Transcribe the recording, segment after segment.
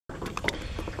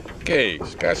Okay,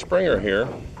 Scott Springer here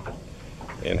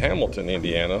in Hamilton,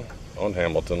 Indiana, on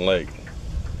Hamilton Lake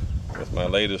with my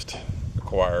latest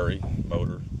inquiry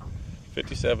motor,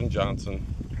 57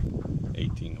 Johnson,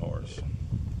 18 horse.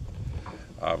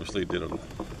 Obviously I did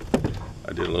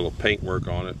a little paint work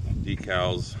on it,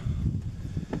 decals,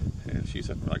 and she's,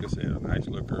 like I said, a nice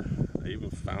looker. I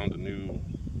even found a new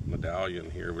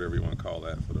medallion here, whatever you want to call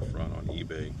that, for the front on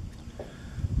eBay.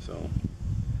 So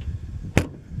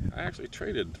I actually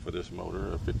traded for this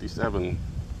motor, a 57,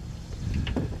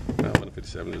 no, it wasn't a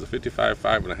 57, it was a 55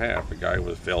 5.5. The guy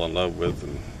fell in love with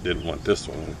and didn't want this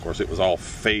one. Of course, it was all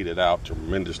faded out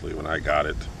tremendously when I got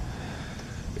it.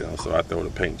 You know, so I threw a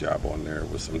paint job on there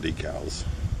with some decals.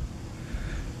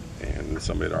 And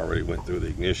somebody had already went through the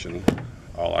ignition.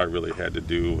 All I really had to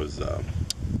do was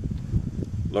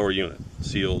lower unit,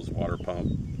 seals, water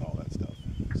pump, all that stuff.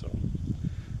 So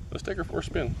let's take her for a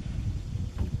spin.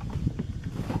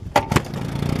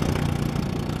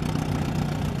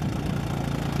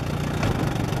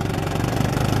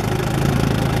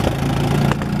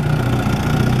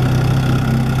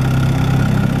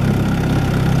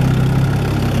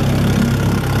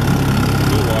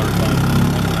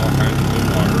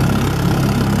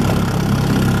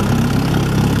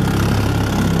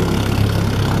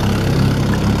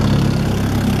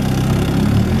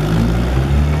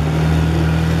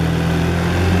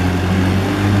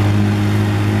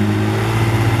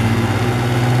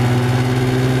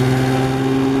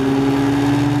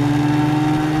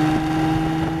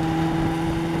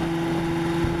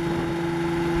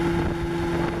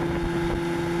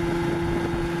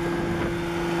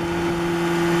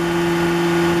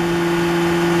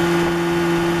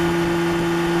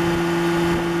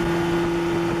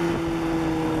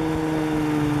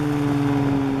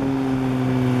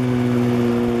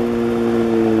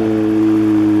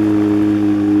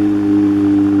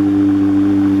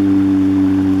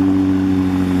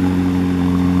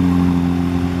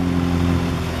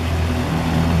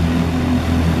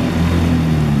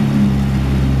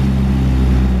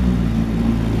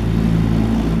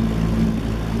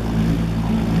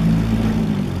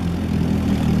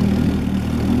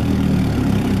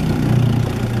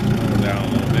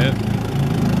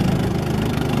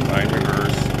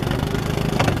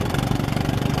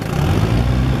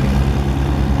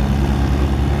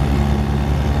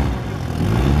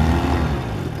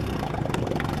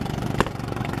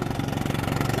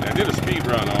 I did a speed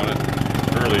run on it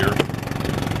earlier.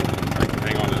 I can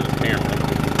hang on to this camera.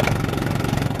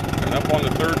 And up on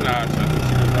the third notch,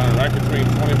 she was running right between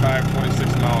 25,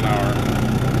 26 mile an hour.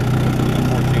 A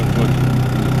 14-foot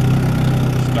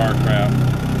Starcraft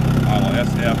model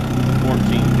SF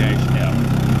 14-.